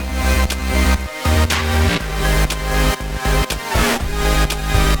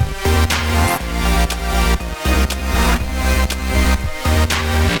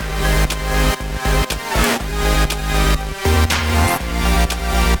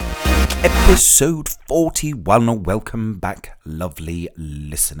Episode 41. Welcome back, lovely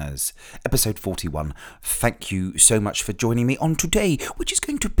listeners. Episode 41. Thank you so much for joining me on today, which is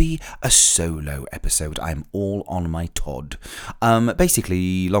going to be a solo episode. I'm all on my Todd.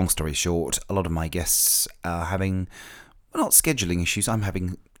 Basically, long story short, a lot of my guests are having, well, not scheduling issues. I'm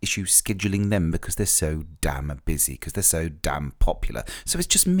having issues scheduling them because they're so damn busy, because they're so damn popular. So it's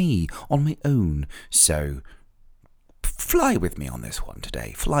just me on my own. So fly with me on this one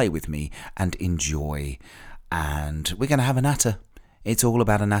today. Fly with me and enjoy. And we're going to have a natter. It's all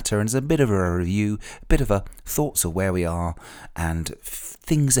about a natter, and it's a bit of a review, a bit of a thoughts of where we are, and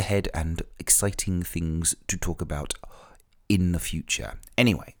things ahead, and exciting things to talk about in the future.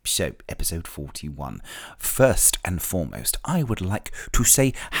 Anyway, so episode 41. First and foremost, I would like to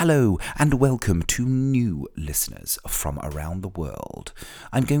say hello and welcome to new listeners from around the world.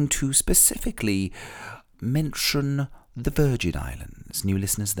 I'm going to specifically mention the Virgin Islands, new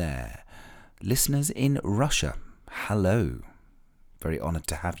listeners there. Listeners in Russia, hello. Very honoured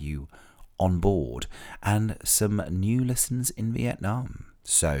to have you on board. And some new listeners in Vietnam.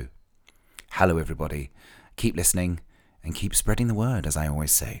 So, hello everybody. Keep listening and keep spreading the word, as I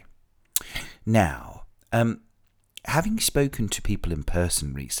always say. Now, having spoken to people in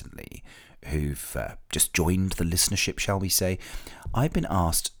person recently who've just joined the listenership, shall we say, I've been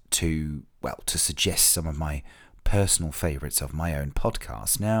asked to suggest some of my personal favourites of my own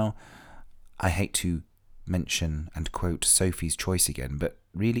podcast. Now, I hate to mention and quote Sophie's Choice again, but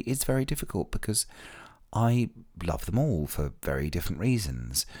really it's very difficult because I love them all for very different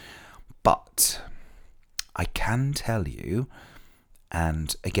reasons. But I can tell you,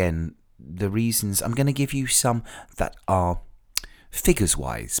 and again, the reasons, I'm going to give you some that are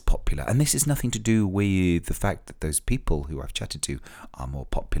figures-wise popular, and this is nothing to do with the fact that those people who I've chatted to are more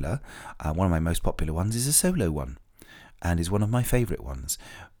popular. One of my most popular ones is a solo one, and is one of my favourite ones.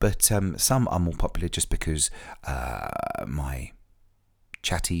 But some are more popular just because my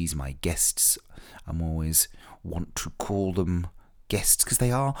chatties, my guests, I'm always want to call them guests because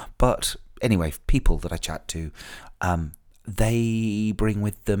they are. But anyway, people that I chat to, they bring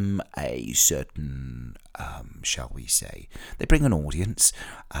with them a certain, shall we say, they bring an audience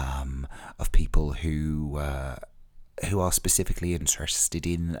of people who are specifically interested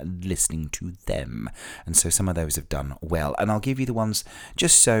in listening to them. And so some of those have done well. And I'll give you the ones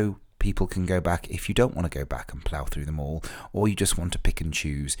just so people can go back if you don't want to go back and plough through them all, or you just want to pick and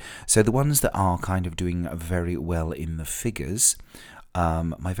choose. So the ones that are kind of doing very well in the figures,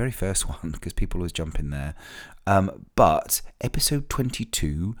 my very first one, because people always jump in there, but episode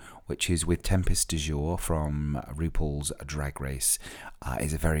 22, which is with Tempest du Jour from RuPaul's Drag Race,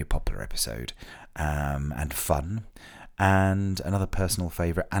 is a very popular episode and fun. And another personal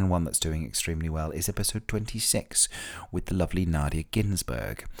favourite, and one that's doing extremely well, is episode 26 with the lovely Nadia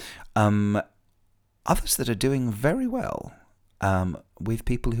Ginsburg. Others that are doing very well, with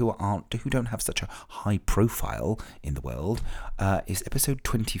people who don't have such a high profile in the world, is episode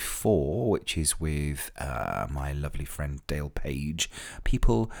 24, which is with my lovely friend Dale Page.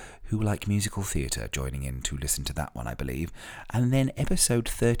 People who like musical theatre joining in to listen to that one, I believe. And then episode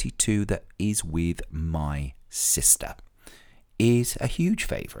 32, that is with my sister, is a huge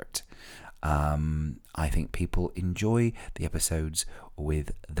favourite. I think people enjoy the episodes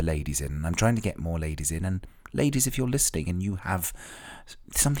with the ladies in, and I'm trying to get more ladies in. And ladies, if you're listening and you have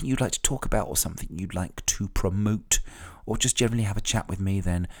something you'd like to talk about, or something you'd like to promote, or just generally have a chat with me,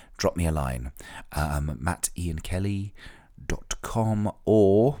 then drop me a line. mattiankelly.com,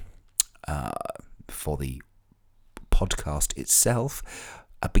 or for the podcast itself,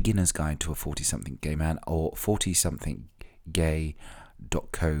 A Beginner's Guide to a 40-something Gay Man, or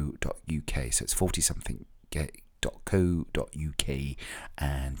 40somethinggay.co.uk. So it's 40somethinggay.co.uk,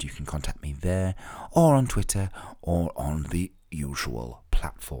 and you can contact me there, or on Twitter, or on the usual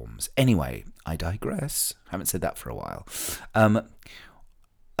platforms. Anyway, I digress. Haven't said that for a while.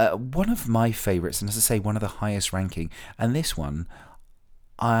 One of my favourites, and as I say, one of the highest ranking, and this one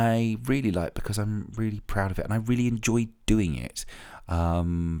I really like because I'm really proud of it, and I really enjoyed doing it,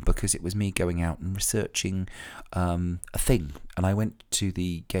 because it was me going out and researching a thing. And I went to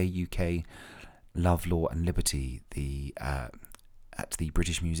the Gay UK Love, Law and Liberty at the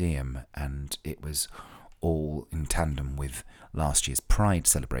British Museum, and it was all in tandem with last year's Pride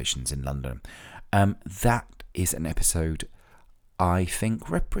celebrations in London. That is an episode I think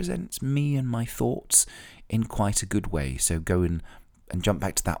represents me and my thoughts in quite a good way. So go and jump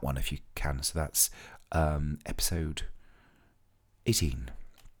back to that one if you can. So that's episode 18.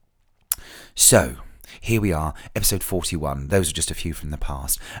 So here we are, episode 41. Those are just a few from the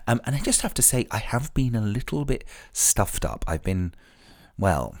past. And I just have to say, I have been a little bit stuffed up.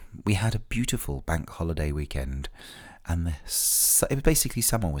 Well, we had a beautiful bank holiday weekend, and it was basically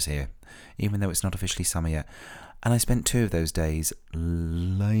summer was here, even though it's not officially summer yet. And I spent 2 of those days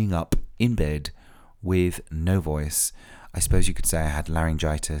laying up in bed with no voice. I suppose you could say I had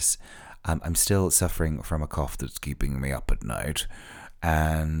laryngitis. I'm still suffering from a cough that's keeping me up at night,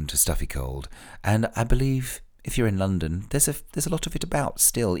 and a stuffy cold. And I believe if you're in London, there's a lot of it about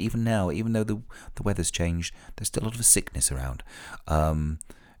still, even now, even though the weather's changed, there's still a lot of sickness around.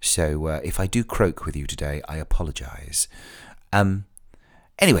 So if I do croak with you today, I apologise.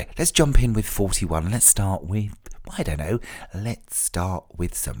 Anyway, let's jump in with 41. Let's start with, let's start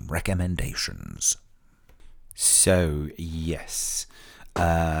with some recommendations. So, yes,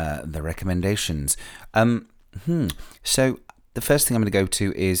 the recommendations. So, the first thing I'm going to go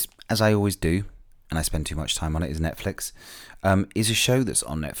to is, as I always do, and I spend too much time on it, is Netflix. Is a show that's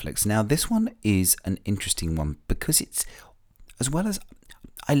on Netflix. Now, this one is an interesting one because it's, as well as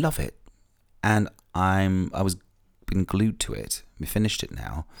I love it, and I was been glued to it. We finished it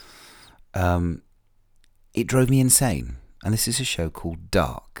now. It drove me insane, and this is a show called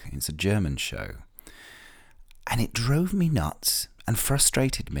Dark. It's a German show, and it drove me nuts and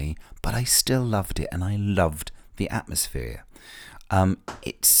frustrated me, but I still loved it, and I loved the atmosphere.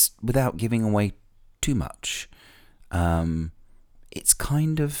 It's, without giving away too much, it's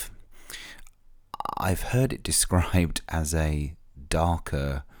kind of, I've heard it described as a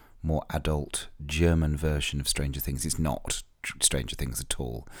darker, more adult German version of Stranger Things. It's not Stranger Things at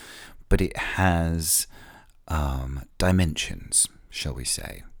all, but it has dimensions, shall we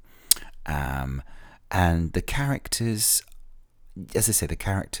say. And the characters, as I say, the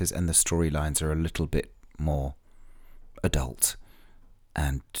characters and the storylines are a little bit more adult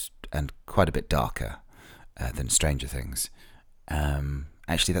and quite a bit darker than Stranger Things.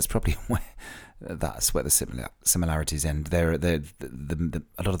 Actually, that's probably where the similarities end. A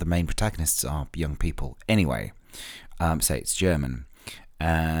lot of the main protagonists are young people. Anyway, say it's German,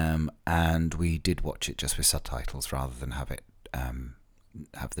 and we did watch it just with subtitles rather than have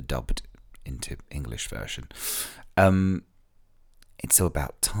the dubbed into English version. It's all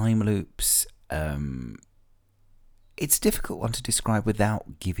about time loops. It's a difficult one to describe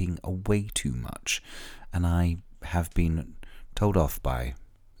without giving away too much, and I have been told off by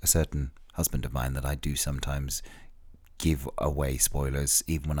a certain husband of mine that I do sometimes give away spoilers,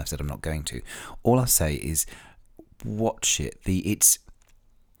 even when I've said I'm not going to. All I'll say is watch it.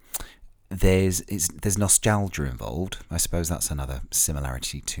 There's nostalgia involved. I suppose that's another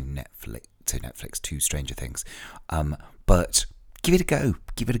similarity to Netflix, to Stranger Things. But give it a go.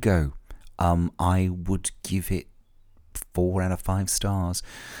 Give it a go. I would give it 4 out of 5 stars.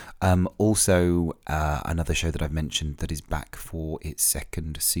 Also, another show that I've mentioned that is back for its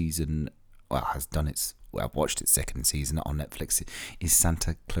second season, I've watched its second season on Netflix, is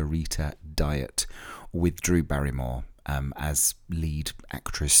Santa Clarita Diet, with Drew Barrymore as lead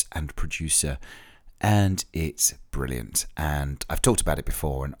actress and producer. And it's brilliant. And I've talked about it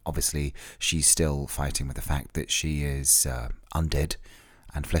before, and obviously she's still fighting with the fact that she is undead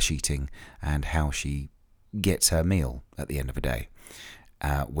and flesh-eating, and how she gets her meal at the end of a day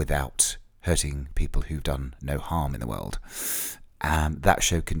without hurting people who've done no harm in the world. That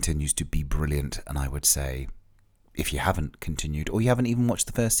show continues to be brilliant, and I would say, if you haven't continued, or you haven't even watched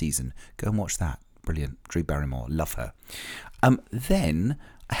the first season, go and watch that. Brilliant. Drew Barrymore, love her. Then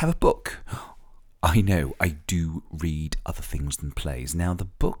I have a book. I know, I do read other things than plays. Now, the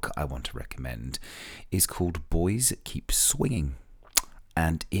book I want to recommend is called Boys Keep Swinging.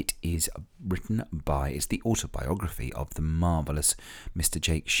 And it is it's the autobiography of the marvellous Mr.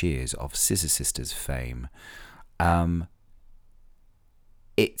 Jake Shears of Scissor Sisters fame.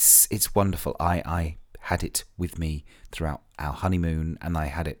 It's wonderful. I had it with me throughout our honeymoon, and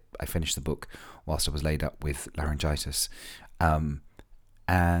I finished the book whilst I was laid up with laryngitis.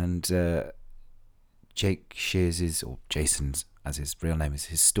 Jake Shears's, or Jason's as his real name is,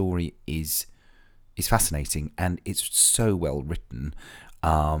 his story is fascinating, and it's so well written,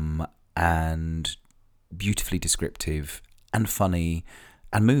 and beautifully descriptive and funny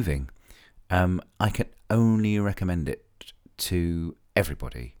and moving. I can only recommend it to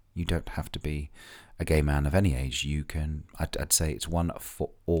everybody. You don't have to be a gay man of any age. I'd say it's one for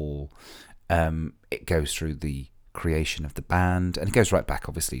all. It goes through the creation of the band, and it goes right back,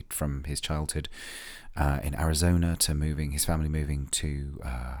 obviously, from his childhood in Arizona to his family moving to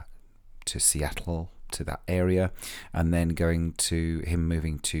Seattle, to that area, and then him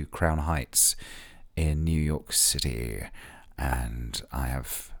moving to Crown Heights in New York City. And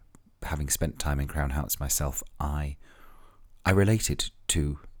having spent time in Crown Heights myself, I related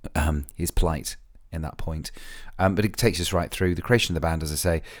to his plight in that point. But it takes us right through the creation of the band, as I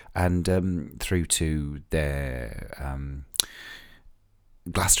say, and through to their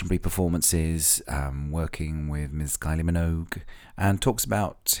Glastonbury performances, working with Ms. Kylie Minogue, and talks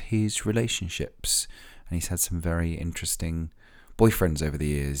about his relationships. And he's had some very interesting boyfriends over the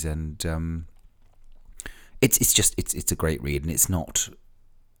years, and it's a great read, and it's not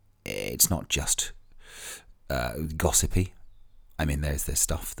just gossipy. I mean, there's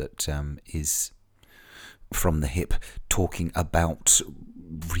stuff that is from the hip, talking about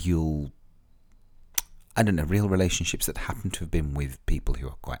real relationships that happen to have been with people who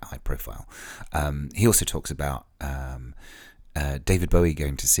are quite high profile. He also talks about David Bowie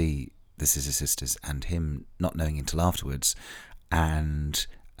going to see the Scissor Sisters and him not knowing until afterwards, and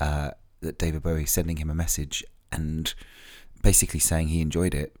that David Bowie sending him a message and basically saying he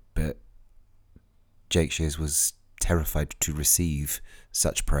enjoyed it, but Jake Shears was terrified to receive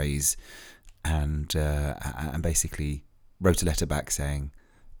such praise, and basically wrote a letter back saying,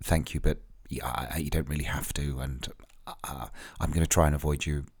 "Thank you, but you don't really have to, and I'm going to try and avoid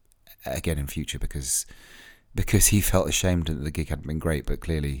you again in future," because he felt ashamed that the gig hadn't been great, but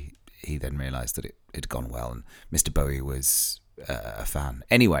clearly he then realised that it had gone well, and Mr. Bowie was a fan.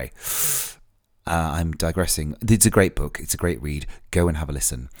 Anyway, I'm digressing. It's a great book. It's a great read. Go and have a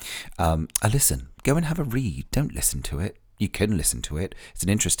listen. Go and have a read. Don't listen to it. You can listen to it. It's an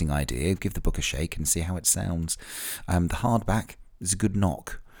interesting idea. Give the book a shake and see how it sounds. The hardback is a good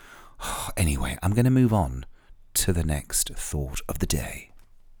knock. Anyway, I'm going to move on to the next thought of the day.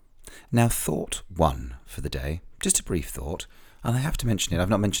 Now, thought one for the day, just a brief thought, and I have to mention it, I've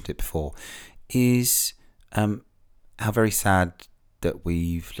not mentioned it before, is how very sad that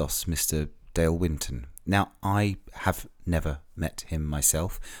we've lost Mr. Dale Winton. Now, I have never met him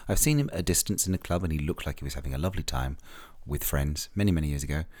myself. I've seen him at a distance in a club, and he looked like he was having a lovely time with friends many, many years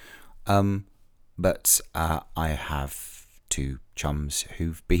ago. But I have two chums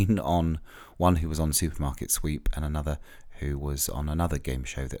who've been on, one who was on Supermarket Sweep and another who was on another game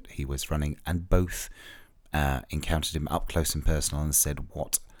show that he was running, and both encountered him up close and personal and said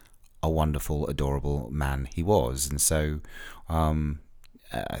what a wonderful, adorable man he was. And so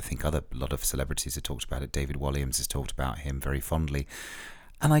I think a lot of celebrities have talked about it. David Walliams has talked about him very fondly.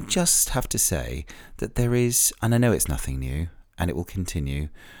 And I just have to say that there is, and I know it's nothing new and it will continue,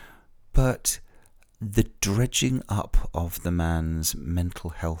 but the dredging up of the man's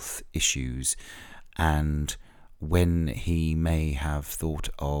mental health issues, and when he may have thought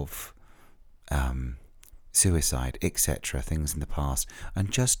of suicide, etc., things in the past,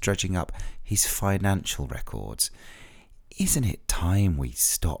 and just dredging up his financial records. Isn't it time we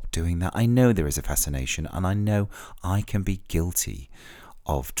stop doing that? I know there is a fascination, and I know I can be guilty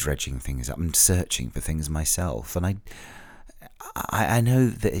of dredging things up and searching for things myself, and I know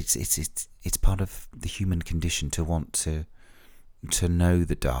that it's part of the human condition to want to know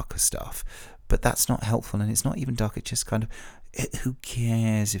the darker stuff, but that's not helpful, and it's not even dark. It's just kind of, who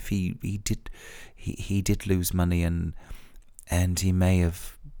cares if he did lose money and he may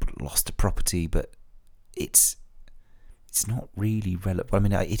have lost a property, but it's not really relevant. I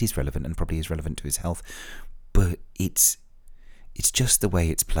mean, it is relevant and probably is relevant to his health, but it's just the way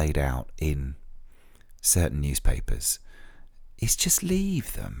it's played out in certain newspapers. It's just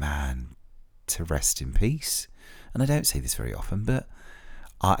leave the man to rest in peace. And I don't say this very often, but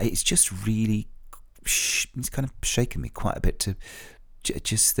it's just really, it's kind of shaken me quite a bit to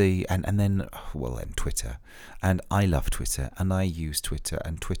just and then Twitter. And I love Twitter, and I use Twitter,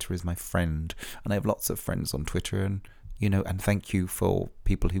 and Twitter is my friend, and I have lots of friends on Twitter, and and thank you for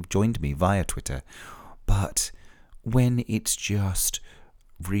people who've joined me via Twitter. But when it's just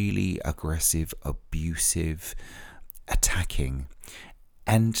really aggressive, abusive, attacking,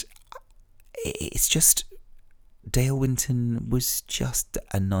 and it's just, Dale Winton was just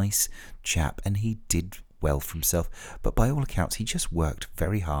a nice chap, and he did well for himself, but by all accounts he just worked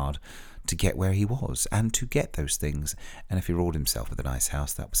very hard to get where he was and to get those things, and if he ruled himself with a nice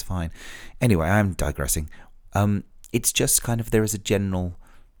house, that was fine. Anyway, I'm digressing. It's just kind of, there is a general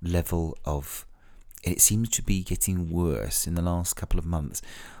level of, it seems to be getting worse in the last couple of months,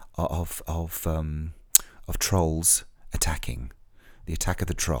 of trolls attacking, the attack of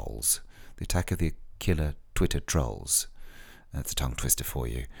the trolls, the attack of the killer Twitter trolls. That's a tongue twister for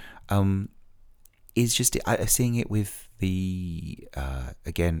you. Is just, seeing it with the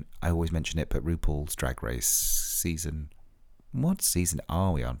again, I always mention it, but RuPaul's Drag Race season. What season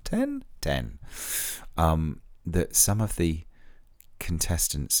are we on? 10? 10. That some of the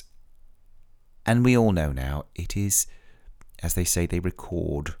contestants, and we all know now, it is, as they say, they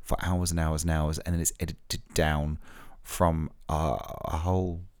record for hours and hours and hours, and then it's edited down from a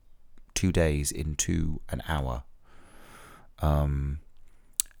whole 2 days into an hour.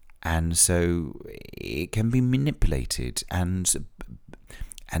 And so it can be manipulated, and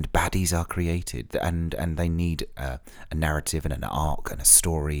baddies are created, and they need a narrative and an arc and a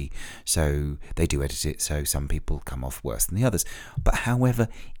story, so they do edit it so some people come off worse than the others. But however,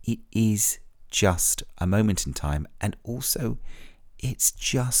 it is just a moment in time, and also it's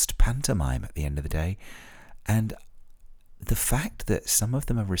just pantomime at the end of the day. And the fact that some of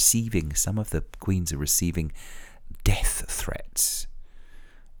the queens are receiving death threats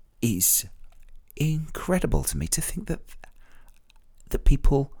is incredible to me, to think that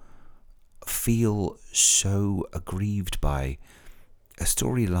people feel so aggrieved by a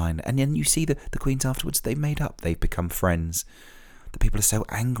storyline. And then you see the queens afterwards, they've made up, they've become friends. The people are so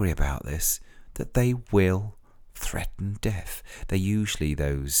angry about this that they will threaten death. They're usually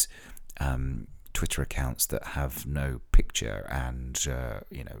those Twitter accounts that have no picture and are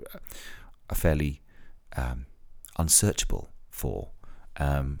fairly unsearchable for,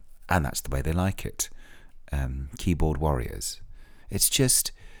 and that's the way they like it. Keyboard warriors. It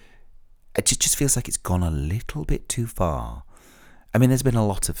just feels like it's gone a little bit too far. I mean, there's been a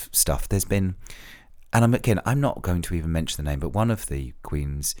lot of stuff. There's been, and I'm not going to even mention the name, but one of the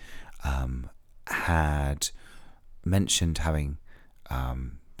queens had mentioned having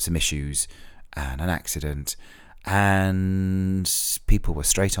some issues and an accident, and people were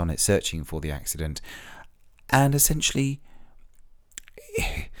straight on it searching for the accident, and essentially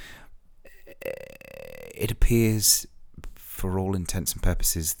it appears, for all intents and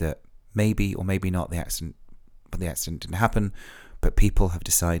purposes, that maybe or maybe not the accident didn't happen, but people have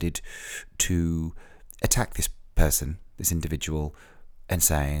decided to attack this person, this individual, and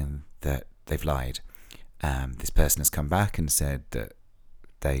saying that they've lied. This person has come back and said that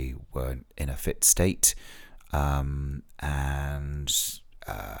they weren't in a fit state, and I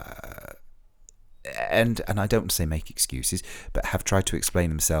don't want to say make excuses, but have tried to explain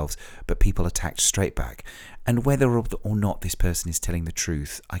themselves, but people attacked straight back. And whether or not this person is telling the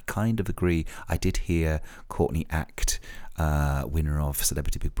truth, I kind of agree. I did hear Courtney Act, winner of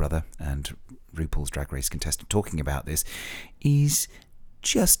Celebrity Big Brother and RuPaul's Drag Race contestant, talking about this, is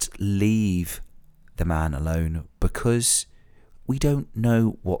just leave the man alone, because we don't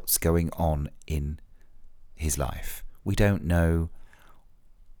know what's going on in his life. We don't know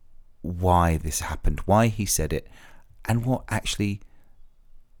why this happened, why he said it, and what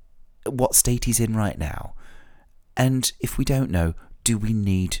state he's in right now. And if we don't know, do we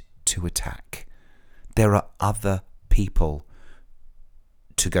need to attack? There are other people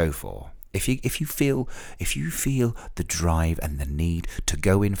to go for. If you feel the drive and the need to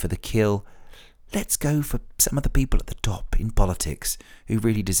go in for the kill, let's go for some of the people at the top in politics who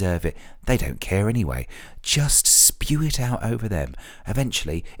really deserve it. They don't care anyway. Just spew it out over them.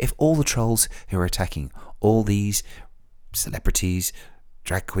 Eventually, if all the trolls who are attacking all these celebrities,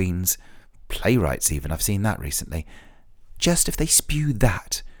 drag queens, playwrights even, I've seen that recently, just if they spew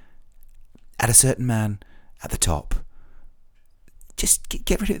that at a certain man at the top, just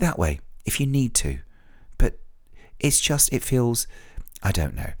get rid of it that way if you need to. But it feels, I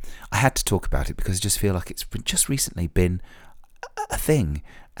don't know. I had to talk about it because I just feel like it's just recently been a thing,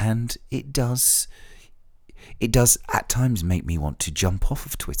 and it does at times make me want to jump off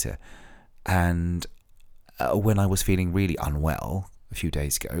of Twitter. And when I was feeling really unwell a few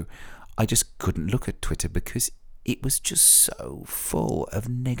days ago, I just couldn't look at Twitter because it was just so full of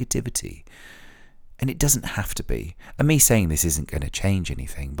negativity. And it doesn't have to be. And me saying this isn't going to change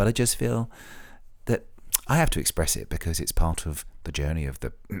anything, but I just feel that I have to express it because it's part of the journey of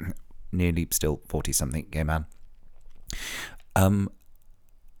the nearly still 40-something gay man. And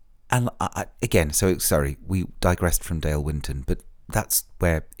again, so sorry, we digressed from Dale Winton, but that's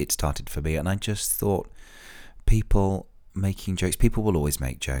where it started for me. And I just thought, people making jokes, people will always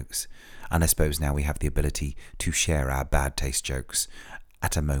make jokes. And I suppose now we have the ability to share our bad taste jokes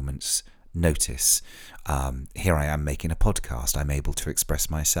at a moment's notice. Here I am making a podcast. I'm able to express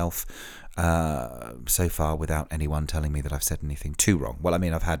myself so far without anyone telling me that I've said anything too wrong. Well, I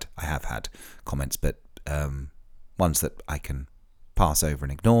mean, I have had comments, but ones that I can pass over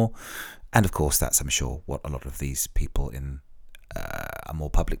and ignore. And of course, that's, I'm sure, what a lot of these people in a more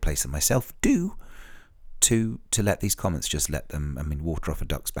public place than myself do, to let these comments, just let them, I mean, water off a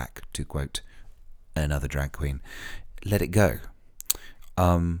duck's back, to quote another drag queen. Let it go.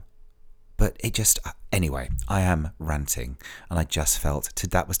 But it just, anyway, I am ranting, and I just felt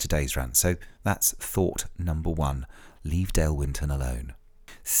that was today's rant. So that's thought number 1. Leave Dale Winton alone.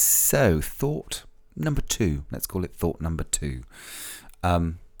 So thought number 2. Let's call it thought number 2.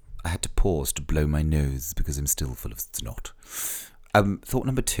 I had to pause to blow my nose because I'm still full of snot. Thought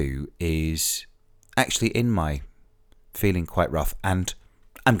number 2 is actually in my feeling quite rough, and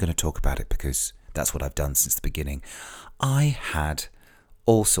I'm going to talk about it because that's what I've done since the beginning. I had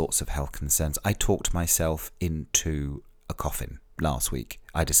all sorts of health concerns. I talked myself into a coffin last week.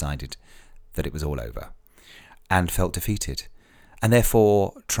 I decided that it was all over and felt defeated. And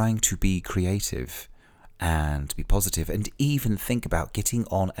therefore, trying to be creative and be positive and even think about getting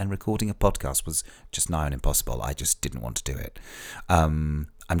on and recording a podcast was just nigh on impossible. I just didn't want to do it. I'm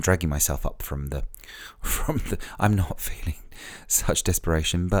dragging myself up from the. I'm not feeling such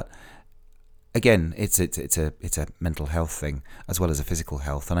desperation, but again, it's a mental health thing as well as a physical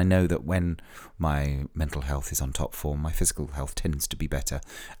health, and I know that when my mental health is on top form, my physical health tends to be better.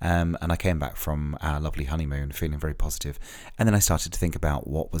 And I came back from our lovely honeymoon feeling very positive, and then I started to think about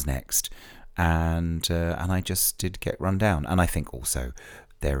what was next, and I just did get run down. And I think also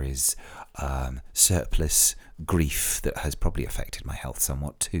there is surplus grief that has probably affected my health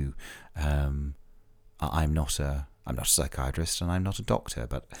somewhat too. I'm not a psychiatrist and I'm not a doctor,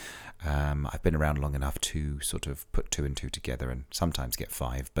 but I've been around long enough to sort of put 2 and 2 together and sometimes get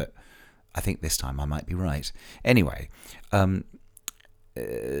 5, but I think this time I might be right. Anyway,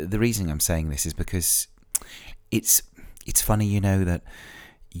 the reason I'm saying this is because it's funny, that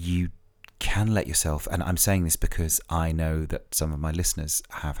you can let yourself, and I'm saying this because I know that some of my listeners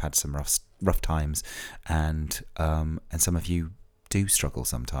have had some rough times, and some of you do struggle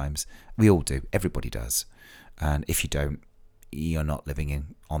sometimes. We all do. Everybody does. And if you don't, you're not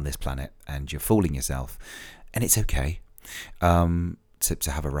living on this planet and you're fooling yourself. And it's okay to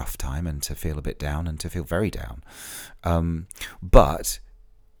have a rough time and to feel a bit down and to feel very down. But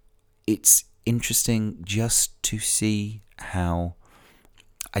it's interesting just to see how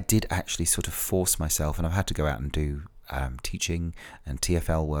I did actually sort of force myself, and I've had to go out and do teaching and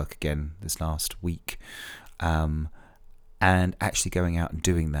TFL work again this last week. And actually going out and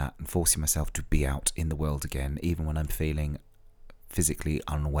doing that and forcing myself to be out in the world again, even when I'm feeling physically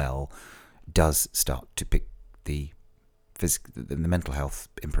unwell, does start to pick the mental health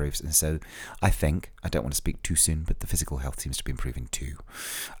improves. And so I think, I don't want to speak too soon, but the physical health seems to be improving too.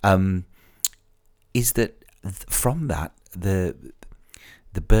 Is that from that, the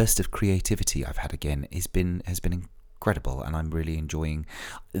burst of creativity I've had again has been incredible, and I'm really enjoying.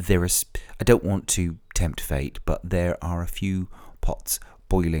 I don't want to tempt fate, but there are a few pots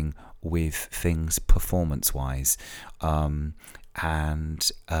boiling with things performance-wise, and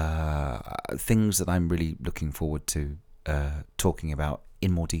things that I'm really looking forward to talking about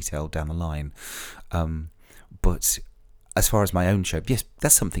in more detail down the line. But as far as my own show, yes,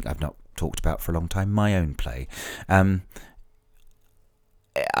 that's something I've not talked about for a long time. My own play.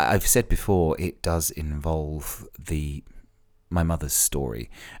 I've said before, it does involve my mother's story,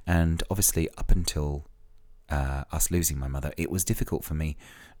 and obviously up until us losing my mother, it was difficult for me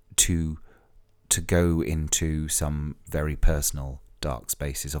to go into some very personal dark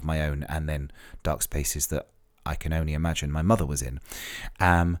spaces of my own, and then dark spaces that I can only imagine my mother was in.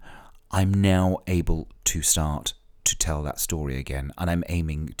 I'm now able to start to tell that story again, and I'm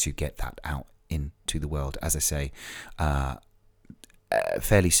aiming to get that out into the world, as I say,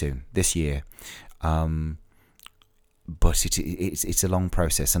 fairly soon this year. But it's a long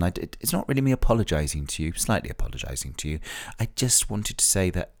process, and it's not really me slightly apologising to you. I just wanted to say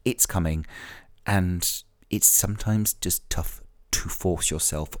that it's coming, and it's sometimes just tough to force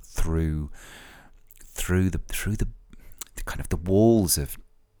yourself through the kind of the walls of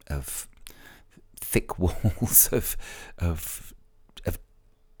thick walls of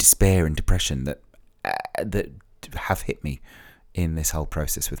despair and depression that have hit me in this whole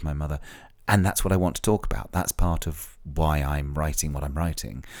process with my mother. And that's what I want to talk about. That's part of why I'm writing what I'm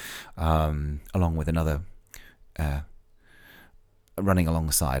writing, along with another, running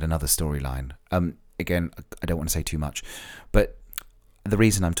alongside another storyline. Again, I don't want to say too much, but the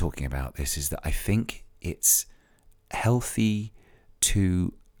reason I'm talking about this is that I think it's healthy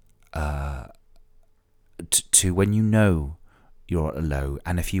to when you know you're at a low,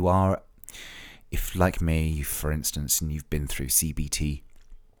 and if like me, for instance, and you've been through CBT,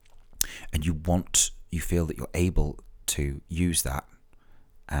 and you feel that you're able to use that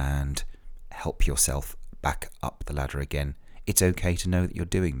and help yourself back up the ladder again, it's okay to know that you're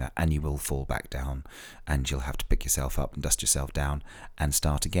doing that, and you will fall back down, and you'll have to pick yourself up and dust yourself down and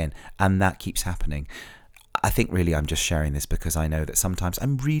start again. And that keeps happening. I think really I'm just sharing this because I know that sometimes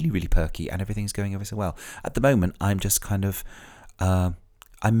I'm really, really perky and everything's going ever so well. At the moment, I'm just kind of, I'm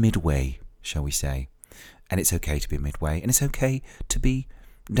midway, shall we say. And it's okay to be midway, and it's okay to be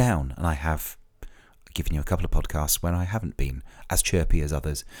down. And I have given you a couple of podcasts where I haven't been as chirpy as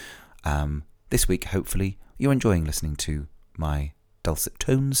others. This week, hopefully, you're enjoying listening to my dulcet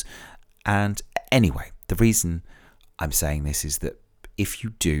tones. And anyway, the reason I'm saying this is that if you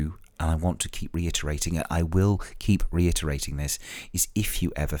do, and I want to keep reiterating it, I will keep reiterating this, is if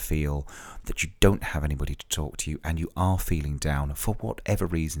you ever feel that you don't have anybody to talk to you and you are feeling down for whatever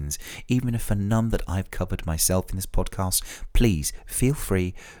reasons, even if for none that I've covered myself in this podcast, please feel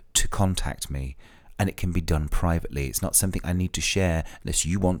free to contact me, and it can be done privately. It's not something I need to share unless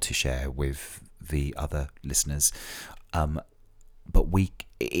you want to share with the other listeners. But I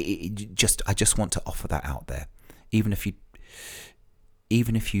just want to offer that out there. Even if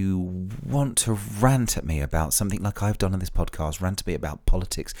you want to rant at me about something like I've done on this podcast, rant at me about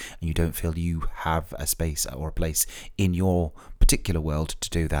politics, and you don't feel you have a space or a place in your particular world to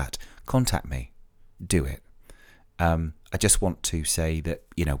do that, contact me. Do it. I just want to say that,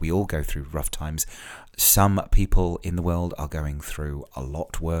 we all go through rough times. Some people in the world are going through a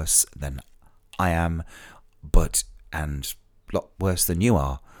lot worse than I am, and a lot worse than you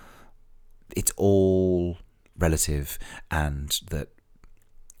are. It's all relative, and that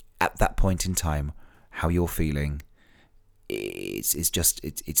at that point in time, how you're feeling, it's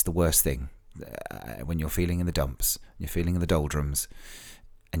the worst thing. When you're feeling in the dumps, you're feeling in the doldrums,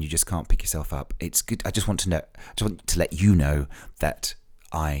 and you just can't pick yourself up. It's good. I just want to let you know that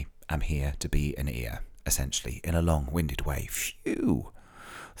I am here to be an ear, essentially, in a long-winded way. Phew.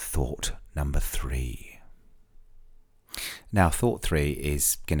 Thought number 3. Now, thought 3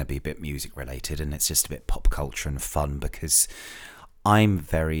 is going to be a bit music related, and it's just a bit pop culture and fun because I'm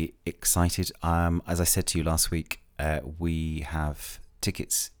very excited. As I said to you last week, we have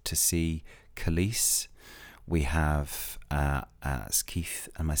tickets to see Khalees. We have Keith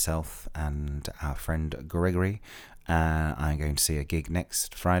and myself and our friend Gregory. I'm going to see a gig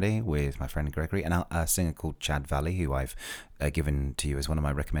next Friday with my friend Gregory and a singer called Chad Valley, who I've given to you as one of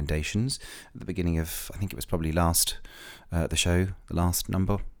my recommendations at the beginning of, I think it was probably the last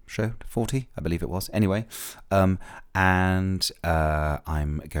number show, 40, I believe it was. Anyway, and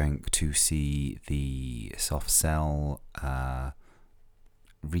I'm going to see the Soft Cell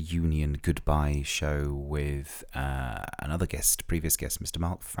reunion goodbye show with another previous guest, Mr.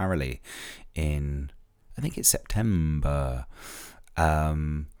 Mark Farrelly, in, I think it's September,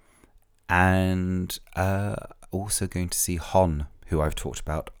 and also going to see Hon, who I've talked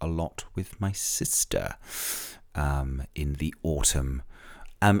about a lot with my sister, in the autumn.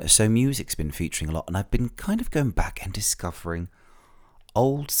 So music's been featuring a lot, and I've been kind of going back and discovering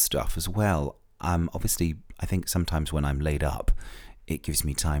old stuff as well. Obviously, I think sometimes when I'm laid up, it gives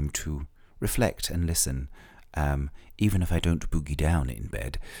me time to reflect and listen, even if I don't boogie down in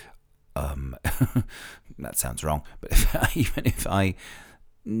bed. That sounds wrong, but even if I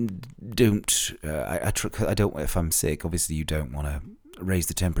don't, I don't. If I'm sick, obviously you don't want to raise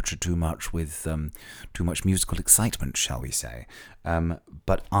the temperature too much with too much musical excitement, shall we say?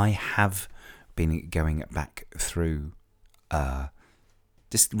 But I have been going back through,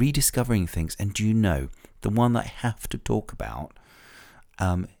 just rediscovering things, and do you know the one that I have to talk about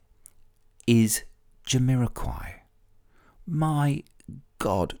is Jamiroquai. My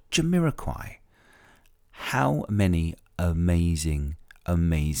God, Jamiroquai! How many amazing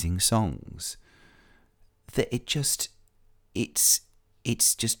songs that it's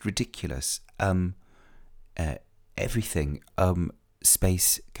just ridiculous. Everything.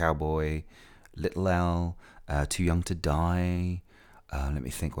 Space Cowboy, Little L, Too Young to Die. Let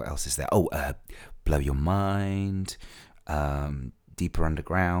me think, what else is there? Blow Your Mind, Deeper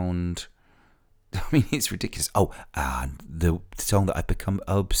Underground. I mean, it's ridiculous. The song that I've become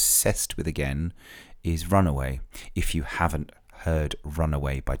obsessed with again is Runaway. If you haven't heard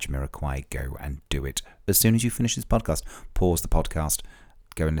Runaway by Jamiroquai, go and do it. As soon as you finish this podcast, pause the podcast,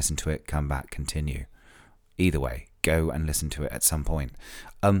 go and listen to it, come back, continue. Either way, go and listen to it at some point.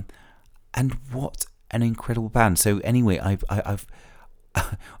 And what an incredible band. So anyway,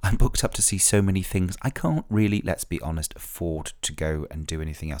 I'm booked up to see so many things. I can't really, let's be honest, afford to go and do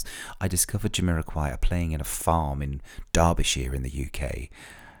anything else. I discovered Jamiroquai playing in a farm in Derbyshire in the UK,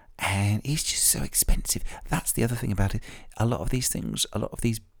 and it's just so expensive. That's the other thing about it. A lot of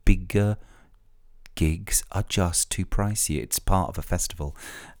these bigger gigs are just too pricey. It's part of a festival,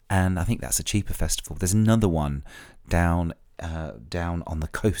 and I think that's a cheaper festival. There's another one down on the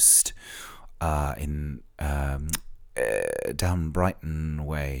coast, down Brighton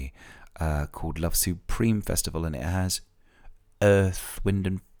way, called Love Supreme Festival, and it has Earth, Wind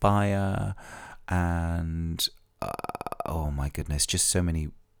and Fire, and oh my goodness, just so many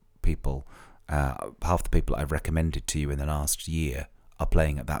people. Half the people I've recommended to you in the last year are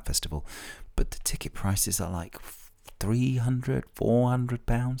playing at that festival, but the ticket prices are like £300,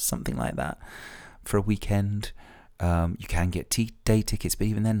 £400, something like that, for a weekend. You can get day tickets, but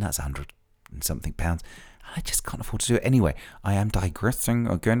even then, that's 100 and something pounds. I just can't afford to do it. Anyway, I am digressing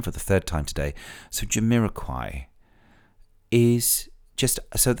again for the third time today. So Jamiroquai is just...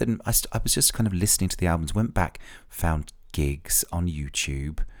 So then I was just kind of listening to the albums, went back, found gigs on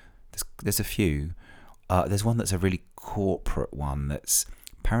YouTube. There's a few. There's one that's a really corporate one that's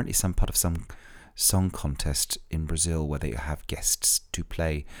apparently some part of some song contest in Brazil where they have guests to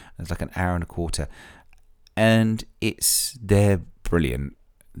play. It's like an hour and a quarter. And they're brilliant.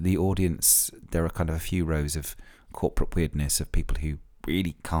 The audience, there are kind of a few rows of corporate weirdness of people who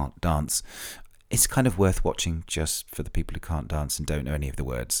really can't dance. It's kind of worth watching just for the people who can't dance and don't know any of the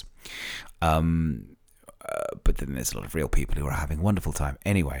words. But then there's a lot of real people who are having a wonderful time.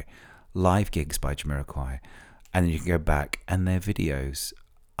 Anyway, live gigs by Jamiroquai. And then you can go back and their videos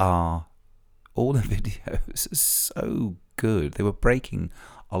are... All the videos are so good. They were breaking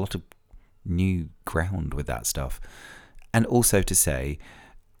a lot of new ground with that stuff. And also to say...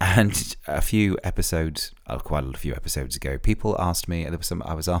 And quite a few episodes ago, people asked me. There was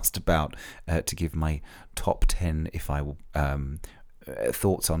I was asked about to give my top 10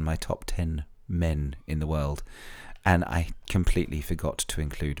 thoughts on my top 10 men in the world, and I completely forgot to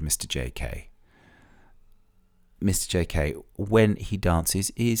include Mr. JK. Mr. JK, when he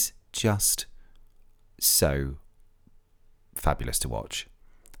dances, is just so fabulous to watch,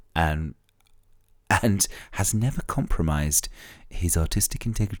 and has never compromised his artistic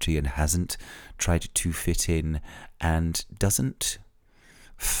integrity and hasn't tried to fit in and doesn't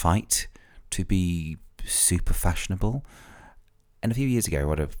fight to be super fashionable. And a few years ago I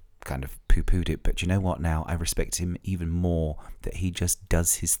would have kind of poo-pooed it, but you know what, now I respect him even more that he just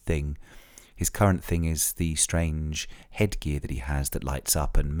does his thing. His current thing is the strange headgear that he has that lights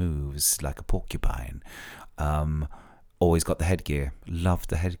up and moves like a porcupine. Always got the headgear, loved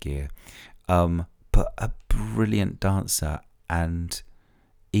the headgear. But a brilliant dancer, and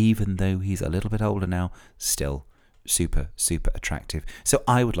even though he's a little bit older now, still super, super attractive. So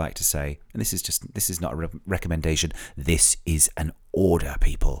I would like to say, and this is not a recommendation, this is an order,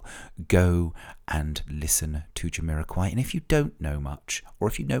 people. Go and listen to Jamiroquai. And if you don't know much, or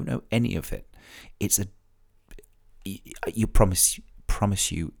if you don't know any of it,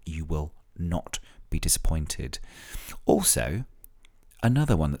 promise you will not be disappointed. Also,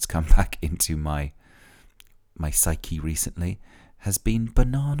 another one that's come back into my psyche recently has been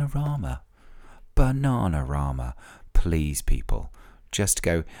Bananarama. Bananarama. Please, people, just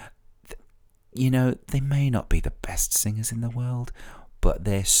go. They may not be the best singers in the world, but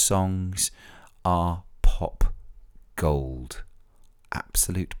their songs are pop gold.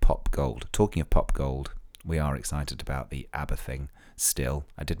 Absolute pop gold. Talking of pop gold, we are excited about the ABBA thing still.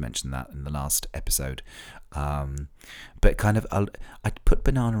 I did mention that in the last episode. But kind of, I'd put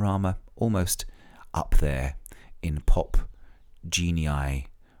Bananarama almost up there in pop genii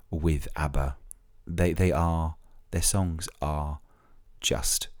with ABBA. Their songs are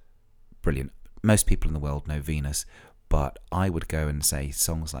just brilliant. Most people in the world know Venus, but I would go and say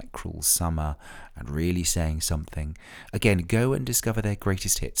songs like Cruel Summer and Really Saying Something. Again, go and discover their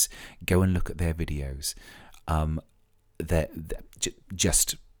greatest hits. Go and look at their videos. They're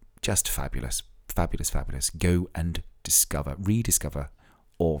just fabulous. Fabulous. Go and rediscover,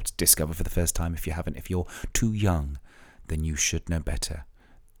 or discover for the first time if you haven't. If you're too young, then you should know better.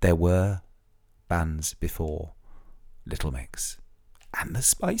 There were bands before Little Mix and the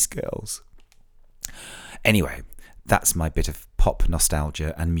Spice Girls. Anyway, that's my bit of pop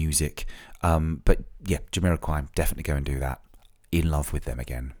nostalgia and music. But yeah, Jamiroquai, definitely go and do that. In love with them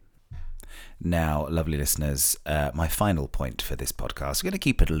again. Now, lovely listeners, my final point for this podcast, we're going to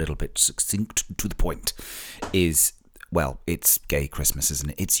keep it a little bit succinct to the point, is, well, it's gay Christmas,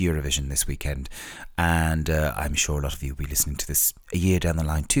 isn't it? It's Eurovision this weekend, and I'm sure a lot of you will be listening to this a year down the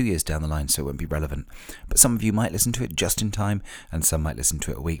line, 2 years down the line, so it won't be relevant. But some of you might listen to it just in time, and some might listen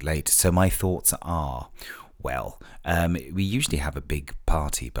to it a week late. So my thoughts are, well, we usually have a big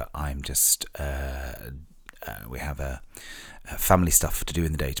party, but I'm just, we have a family stuff to do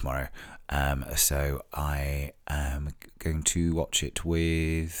in the day tomorrow. So I am going to watch it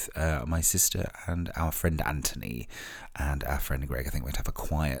with my sister and our friend Anthony and our friend Greg. I think we're going to have a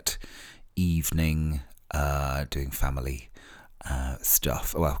quiet evening doing family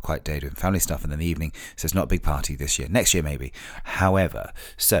stuff. Well, quiet day doing family stuff, and then the evening. So it's not a big party this year. Next year, maybe. However,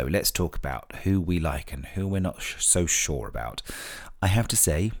 so let's talk about who we like and who we're not so sure about. I have to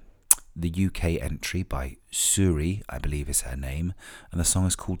say, the UK entry by Suri, I believe is her name, and the song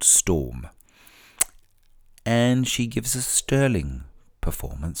is called Storm. And she gives a sterling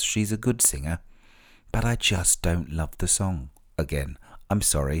performance. She's a good singer, but I just don't love the song. Again, I'm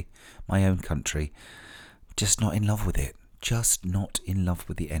sorry, my own country, just not in love with it. Just not in love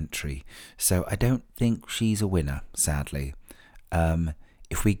with the entry. So I don't think she's a winner, sadly.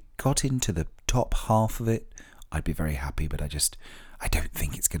 If we got into the top half of it, I'd be very happy, but I don't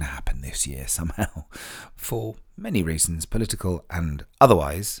think it's going to happen this year somehow, for many reasons, political and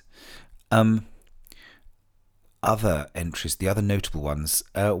otherwise. Other entries, the other notable ones,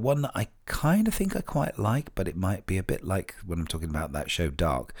 one that I kind of think I quite like, but it might be a bit like when I'm talking about that show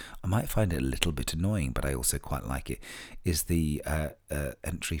Dark, I might find it a little bit annoying, but I also quite like it, is the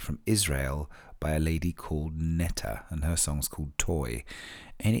entry from Israel by a lady called Netta, and her song's called Toy.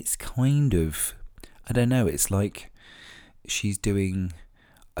 And it's kind of, I don't know, it's like she's doing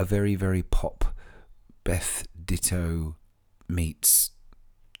a very, very pop Beth Ditto meets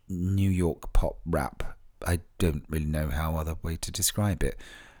New York pop rap. I don't really know how other way to describe it.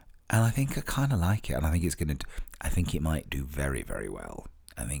 And I think I kind of like it, and I think I think it might do very, very well.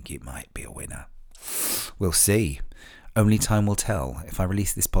 I think it might be a winner. We'll see. Only time will tell. If I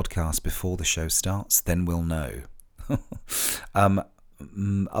release this podcast before the show starts, then we'll know. Other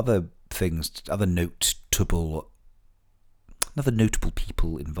notable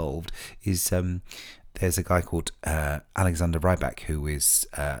people involved is there's a guy called Alexander Rybak, who is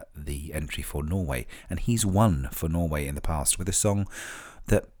the entry for Norway, and he's won for Norway in the past with a song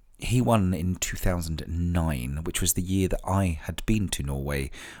that he won in 2009, which was the year that I had been to Norway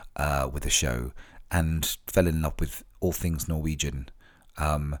with a show and fell in love with all things Norwegian,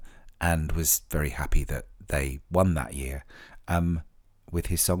 and was very happy that they won that year with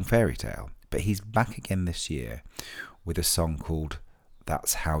his song Fairy Tale. But he's back again this year with a song called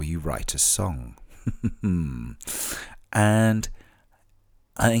That's How You Write a Song. And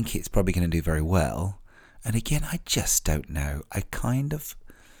I think it's probably going to do very well. And again, I just don't know. I kind of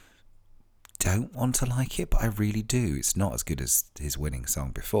don't want to like it, but I really do. It's not as good as his winning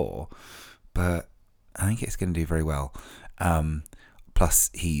song before, but I think it's going to do very well.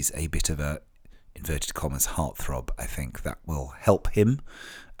 Plus, he's a bit of a, inverted commas, heartthrob. I think that will help him.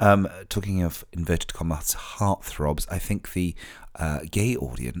 Talking of inverted commas heartthrobs, I think the gay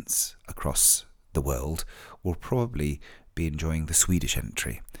audience across the world will probably be enjoying the Swedish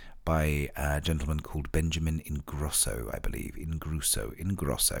entry by a gentleman called Benjamin Ingrosso, I believe. Ingrosso.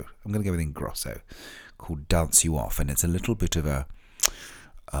 I'm going to go with Ingrosso, called Dance You Off, and it's a little bit of a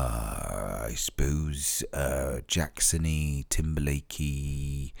I suppose Jackson-y,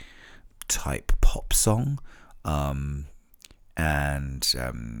 Timberlake-y type pop song, and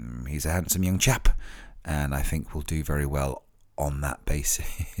he's a handsome young chap, and I think will do very well on that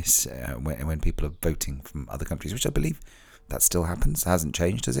basis when people are voting from other countries, which I believe that still happens. It hasn't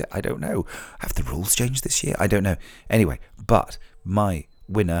changed, has it? I don't know. Have the rules changed this year? I don't know. Anyway, but my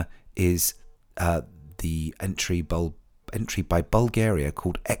winner is the entry by Bulgaria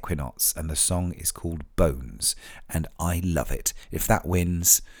called Equinox, and the song is called Bones, and I love it. If that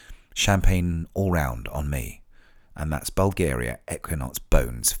wins, champagne all round on me. And that's Bulgaria, Equinox,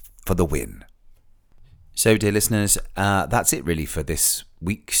 Bones for the win. So, dear listeners, that's it really for this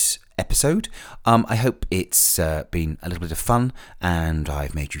week's episode. I hope it's been a little bit of fun, and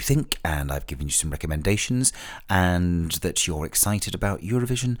I've made you think, and I've given you some recommendations, and that you're excited about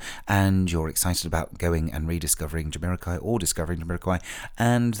Eurovision, and you're excited about going and rediscovering Jamiroquai or discovering Jamiroquai,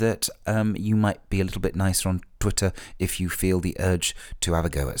 and that you might be a little bit nicer on Twitter if you feel the urge to have a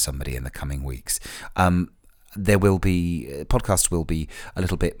go at somebody in the coming weeks. Podcast will be a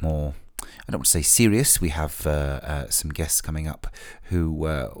little bit more, I don't want to say serious. We have some guests coming up who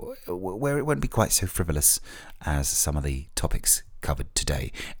where it won't be quite so frivolous as some of the topics covered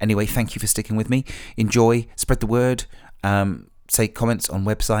today. Anyway, thank you for sticking with me. Enjoy, spread the word, say comments on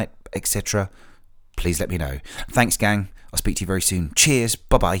website, etc. Please let me know. Thanks, gang. I'll speak to you very soon. Cheers.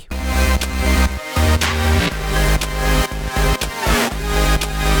 Bye-bye.